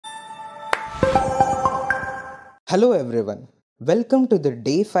Hello everyone. Welcome to the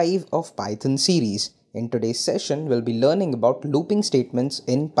day 5 of Python series. In today's session, we'll be learning about looping statements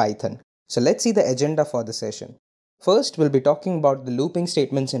in Python. So let's see the agenda for the session. First, we'll be talking about the looping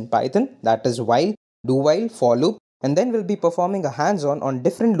statements in Python, that is while, do while, for loop, and then we'll be performing a hands-on on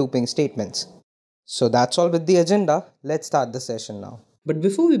different looping statements. So that's all with the agenda. Let's start the session now. But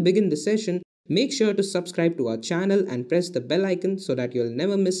before we begin the session, make sure to subscribe to our channel and press the bell icon so that you'll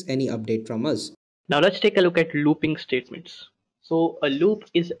never miss any update from us. Now let's take a look at looping statements. So a loop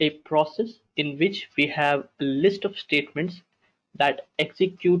is a process in which we have a list of statements that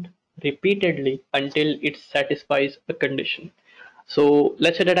execute repeatedly until it satisfies a condition. So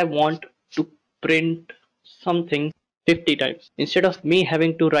let's say that I want to print something 50 times. Instead of me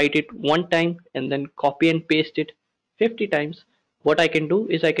having to write it one time and then copy and paste it 50 times, what I can do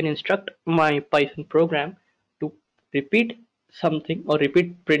is I can instruct my Python program to repeat something or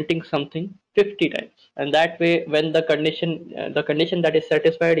repeat printing something 50 times, and that way when the condition that is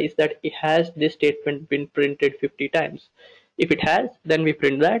satisfied is that it has this statement been printed 50 times. If it has, then we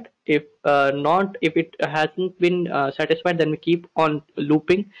print that. If not, if it hasn't been satisfied, then we keep on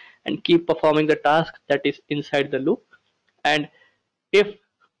looping and keep performing the task that is inside the loop. And if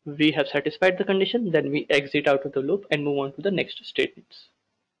we have satisfied the condition, then we exit out of the loop and move on to the next statements.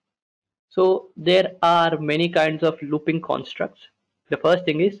 So there are many kinds of looping constructs. The first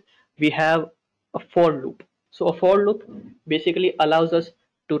thing is we have a for loop. So a for loop basically allows us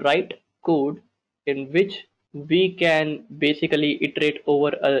to write code in which we can basically iterate over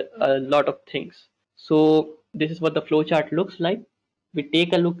a lot of things. So this is what the flowchart looks like. We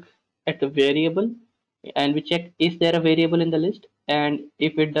take a look at the variable and we check, is there a variable in the list, and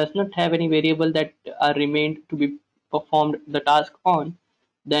if it does not have any variable that are remained to be performed the task on,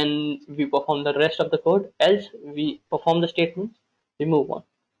 then we perform the rest of the code. Else we perform the statements, we move on.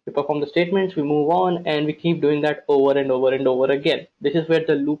 We perform the statements, we move on, and we keep doing that over and over and over again. This is where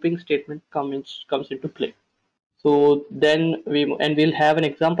the looping statement comes into play. So then we'll have an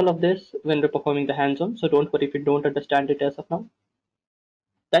example of this when we're performing the hands-on, so don't worry if you don't understand it as of now.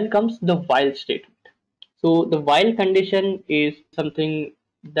 Then comes the while statement. So the while condition is something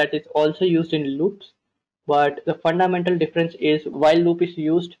that is also used in loops, but the fundamental difference is while loop is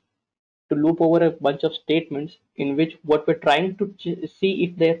used to loop over a bunch of statements in which what we're trying to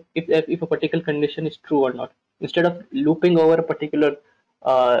see if a particular condition is true or not. Instead of looping over a particular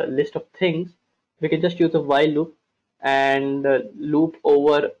list of things, we can just use a while loop and loop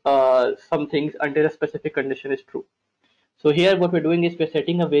over some things until a specific condition is true. So here what we're doing is we're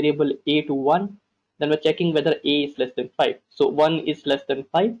setting a variable a to 1, then we're checking whether a is less than 5. So 1 is less than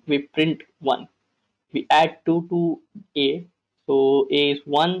 5, we print 1. We add 2 to a, so a is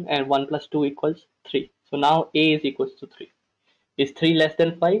 1 and 1 plus 2 equals 3. So now a is equals to 3. Is 3 less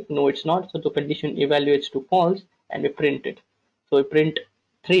than 5? No, it's not. So the condition evaluates to false and we print it. So we print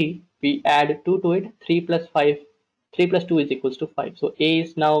 3, we add 2 to it, 3 plus 5, 3 plus 2 is equals to 5. So a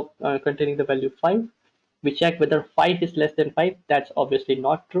is now containing the value 5. We check whether 5 is less than 5. That's obviously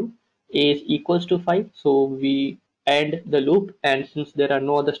not true. A is equals to 5. So we end the loop, and since there are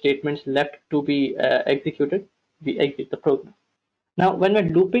no other statements left to be executed, we exit the program. Now when we're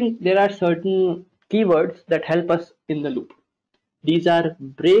looping, there are certain keywords that help us in the loop. These are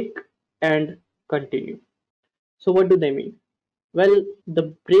break and continue. So what do they mean? Well,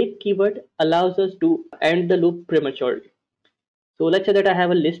 the break keyword allows us to end the loop prematurely. So let's say that I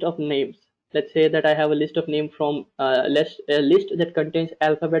have a list of names. Let's say that I have a list of names from a list that contains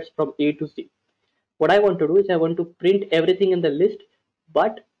alphabets from A to Z. What I want to do is I want to print everything in the list,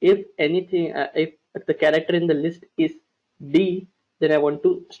 but if anything, if the character in the list is D, then I want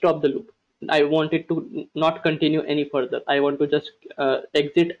to stop the loop. I want it to not continue any further. I want to just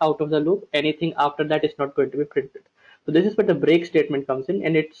exit out of the loop. Anything after that is not going to be printed. So this is where the break statement comes in,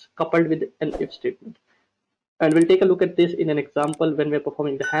 and it's coupled with an if statement. And we'll take a look at this in an example when we're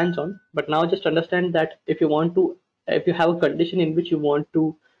performing the hands-on. But now just understand that if you have a condition in which you want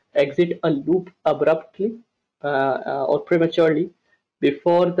to exit a loop abruptly or prematurely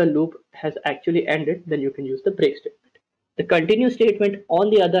before the loop has actually ended, then you can use the break statement. The continue statement, on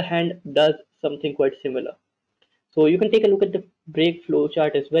the other hand, does something quite similar. So you can take a look at the break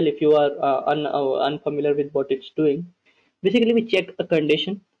flowchart as well if you are unfamiliar with what it's doing. Basically, we check a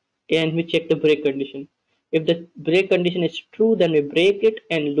condition and we check the break condition. If the break condition is true, then we break it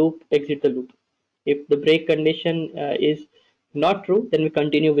and exit the loop. If the break condition is not true, then we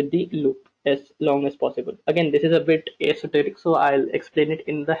continue with the loop as long as possible. Again, this is a bit esoteric, so I'll explain it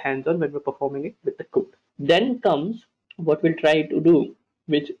in the hands-on when we're performing it with the code. Then comes what we'll try to do,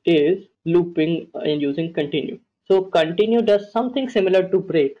 which is looping and using continue. So continue does something similar to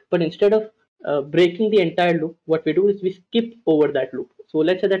break, but instead of breaking the entire loop, what we do is we skip over that loop. So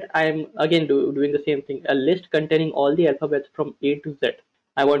let's say that I'm again doing the same thing, a list containing all the alphabets from A to Z.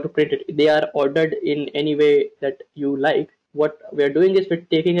 I want to print it. They are ordered in any way that you like. What we're doing is we're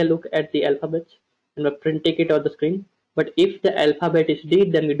taking a look at the alphabets and we're printing it on the screen. But if the alphabet is D,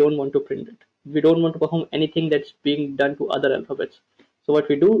 then we don't want to print it. We don't want to perform anything that's being done to other alphabets. So what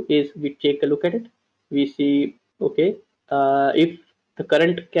we do is we take a look at it. We see, okay, if the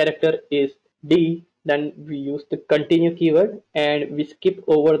current character is D, then we use the continue keyword and we skip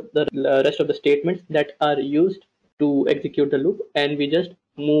over the rest of the statements that are used to execute the loop, and we just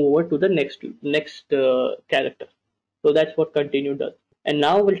move over to the next character. So that's what continue does. And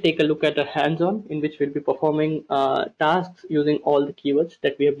now we'll take a look at a hands-on in which we'll be performing tasks using all the keywords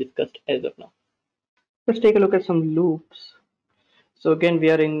that we have discussed as of now. Let's take a look at some loops. So again, we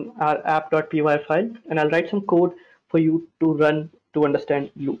are in our app.py file, and I'll write some code for you to run to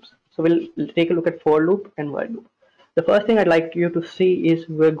understand loops. So we'll take a look at for loop and while loop. The first thing I'd like you to see is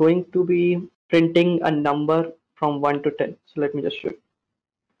we're going to be printing a number from 1 to 10. So let me just show you.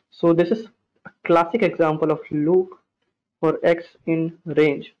 So this is a classic example of loop for x in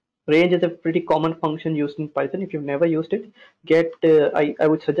range. Range is a pretty common function used in Python. If you've never used it, I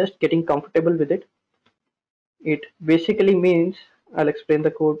would suggest getting comfortable with it. It basically means, I'll explain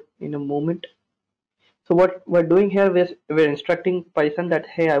the code in a moment. So what we're doing here is we're instructing Python that,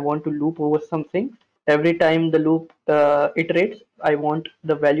 hey, I want to loop over something. Every time the loop iterates, I want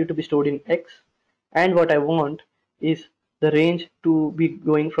the value to be stored in x. And what I want is the range to be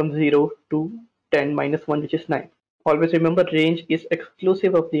going from 0 to 10 minus 1, which is 9. Always remember, range is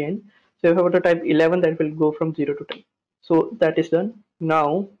exclusive of the end. So if I were to type 11, that will go from 0 to 10. So that is done.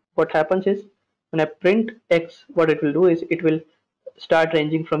 Now what happens is, when I print x, what it will do is it will start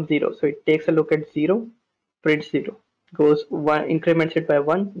ranging from 0. So it takes a look at 0, prints 0, goes 1, increments it by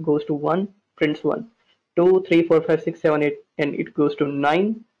 1, goes to 1, prints 1, 2, 3, 4, 5, 6, 7, 8, and it goes to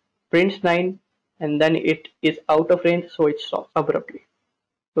 9, prints 9, and then it is out of range, so it stops abruptly.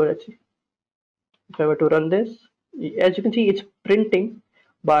 So let's see. If I were to run this, as you can see, it's printing,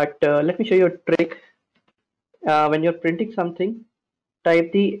 but let me show you a trick. When you're printing something,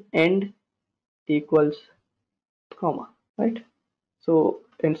 type the end equals comma, right? So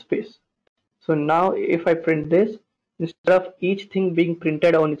end space. So now if I print this, instead of each thing being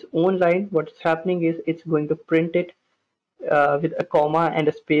printed on its own line, what's happening is it's going to print it with a comma and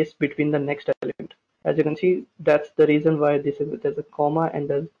a space between the next element. As you can see, that's the reason why there's a comma and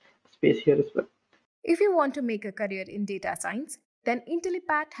a space here as well. If you want to make a career in data science, then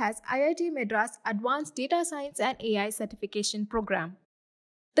Intellipaat has IIT Madras Advanced Data Science and AI Certification Program.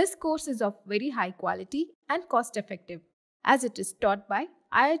 This course is of very high quality and cost effective, as it is taught by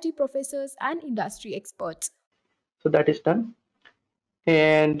IIT professors and industry experts. So that is done.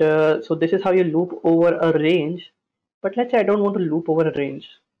 And so this is how you loop over a range. But let's say I don't want to loop over a range.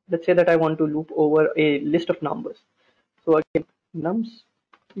 Let's say that I want to loop over a list of numbers. So again, nums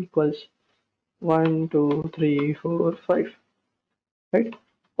equals 1, 2, 3, 4, 5, right?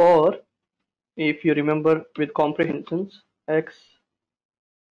 Or if you remember with comprehensions, x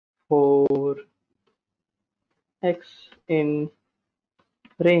for x in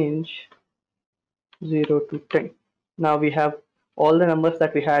range 0 to 10. Now we have all the numbers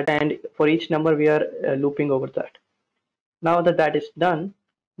that we had, and for each number we are looping over that. Now that that is done,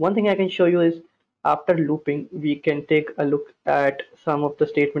 one thing I can show you is, after looping, we can take a look at some of the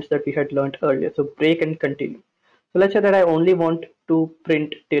statements that we had learned earlier. So break and continue. So let's say that I only want to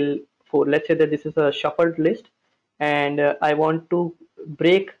print till 4. Let's say that this is a shuffled list, and I want to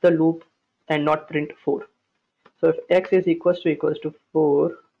break the loop and not print 4. So if x is equals to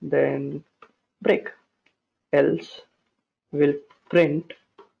 4, then break, else will print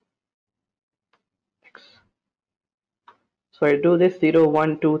x. So I do this 0,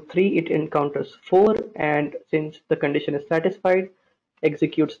 1, 2, 3, it encounters 4, and since the condition is satisfied,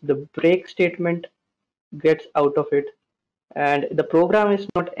 executes the break statement, gets out of it, and the program is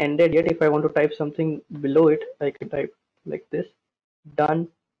not ended yet. If I want to type something below it, I can type like this, done,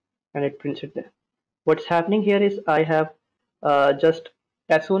 and it prints it there. What's happening here is I have just,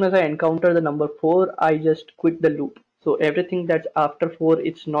 as soon as I encounter the number 4, I just quit the loop. So everything that's after 4,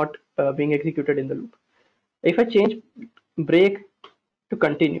 it's not being executed in the loop. If I change break to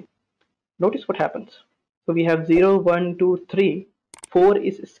continue, notice what happens. So we have 0, 1, 2, 3, 4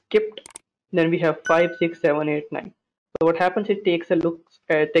 is skipped, then we have 5, 6, 7, 8, 9. So what happens, it takes a look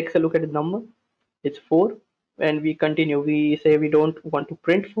at the number, it's 4, and we continue. We say we don't want to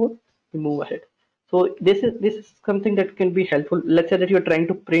print 4, we move ahead. So this is something that can be helpful. Let's say that you're trying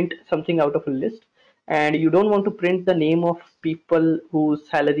to print something out of a list, and you don't want to print the name of people whose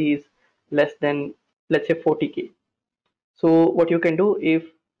salary is less than, let's say, 40K. So what you can do, if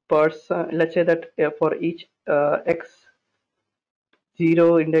person, let's say that for each x0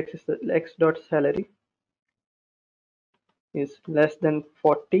 index is x dot salary is less than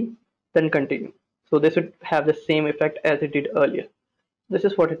 40, then continue. So this would have the same effect as it did earlier. This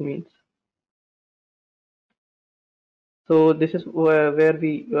is what it means. So this is where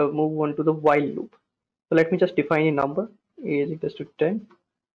we move on to the while loop. So let me just define a number is equals to 10,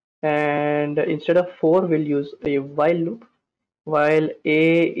 and instead of 4 we'll use a while loop. While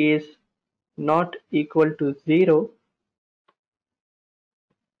a is not equal to 0,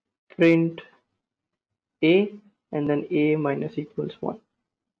 print a, and then a minus equals 1.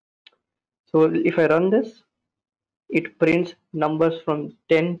 So if I run this, it prints numbers from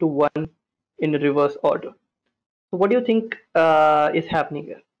 10 to 1 in reverse order. So what do you think is happening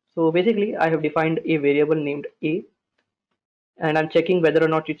here? So basically I have defined a variable named a, and I'm checking whether or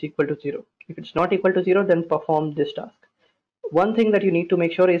not it's equal to 0. If it's not equal to 0, then perform this task. One thing that you need to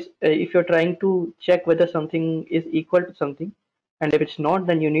make sure is if you're trying to check whether something is equal to something, and if it's not,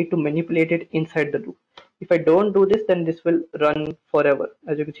 then you need to manipulate it inside the loop. If I don't do this, then this will run forever.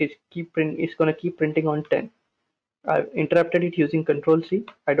 As you can see, it's going to keep printing on 10. I've interrupted it using Control C.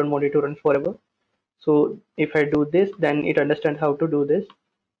 I don't want it to run forever. So if I do this, then it understands how to do this.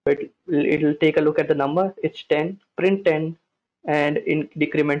 It'll take a look at the number. It's 10, print 10, and in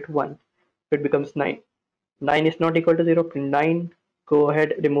decrement 1, it becomes 9. 9 is not equal to 0, print 9. Go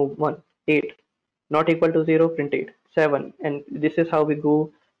ahead, remove 1. 8, not equal to 0, print 8. 7, and this is how we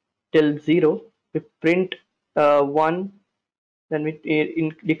go till 0. We print 1, then we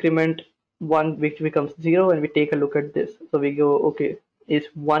in decrement 1, which becomes 0, and we take a look at this. So we go, okay, is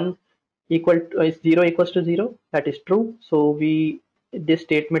 1 equal to, is 0 equals to 0? That is true. So this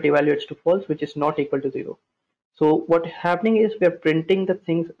statement evaluates to false, which is not equal to 0. So what happening is we are printing the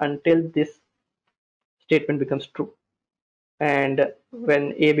things until this statement becomes true, and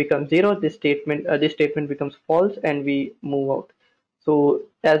when a becomes 0, this statement becomes false, and we move out. So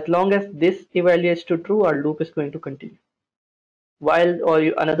as long as this evaluates to true, our loop is going to continue.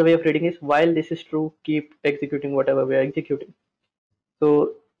 Another way of reading is, while this is true, keep executing whatever we are executing.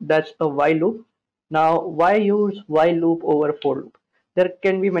 So that's a while loop. Now, why use while loop over for loop? There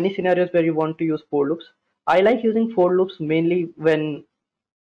can be many scenarios where you want to use for loops. I like using for loops mainly when,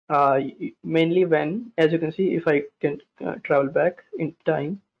 as you can see, if I can travel back in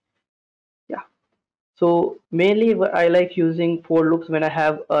time. Yeah. So mainly I like using for loops when I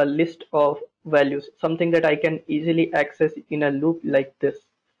have a list of values, something that I can easily access in a loop like this.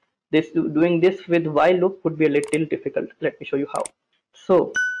 Doing this with while loop would be a little difficult. Let me show you how.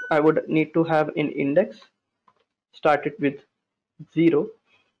 So I would need to have an index, start it with 0,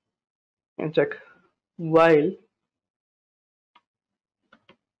 and check while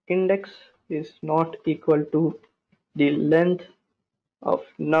index is not equal to the length of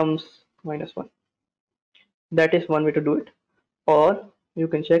nums minus 1. That is one way to do it. Or you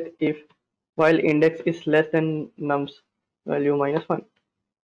can check if while index is less than nums value minus 1.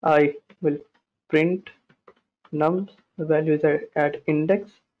 I will print nums, the value is at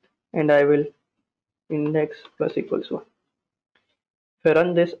index, and I will index plus equals 1. If I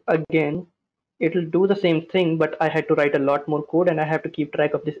run this again, it will do the same thing, but I had to write a lot more code, and I have to keep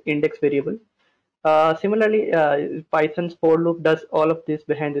track of this index variable. Similarly, Python's for loop does all of this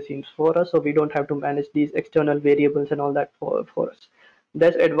behind the scenes for us, so we don't have to manage these external variables and all that for us.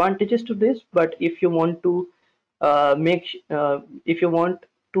 There's advantages to this, but if you want to if you want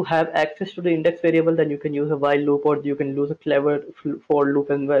to have access to the index variable, then you can use a while loop, or you can use a clever for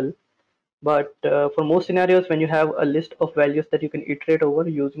loop as well. But for most scenarios, when you have a list of values that you can iterate over,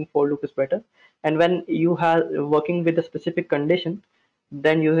 using for loop is better. And when you have working with a specific condition,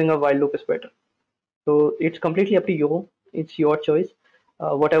 then using a while loop is better. So it's completely up to you. It's your choice.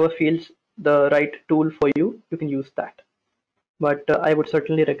 Whatever feels the right tool for you, you can use that. But I would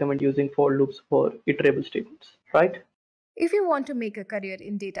certainly recommend using for loops for iterable statements, right? If you want to make a career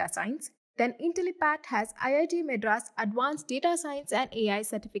in data science, then Intellipaat has IIT Madras Advanced Data Science and AI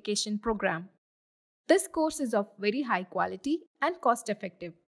Certification Program. This course is of very high quality and cost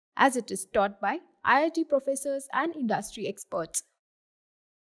effective, as it is taught by IIT professors and industry experts.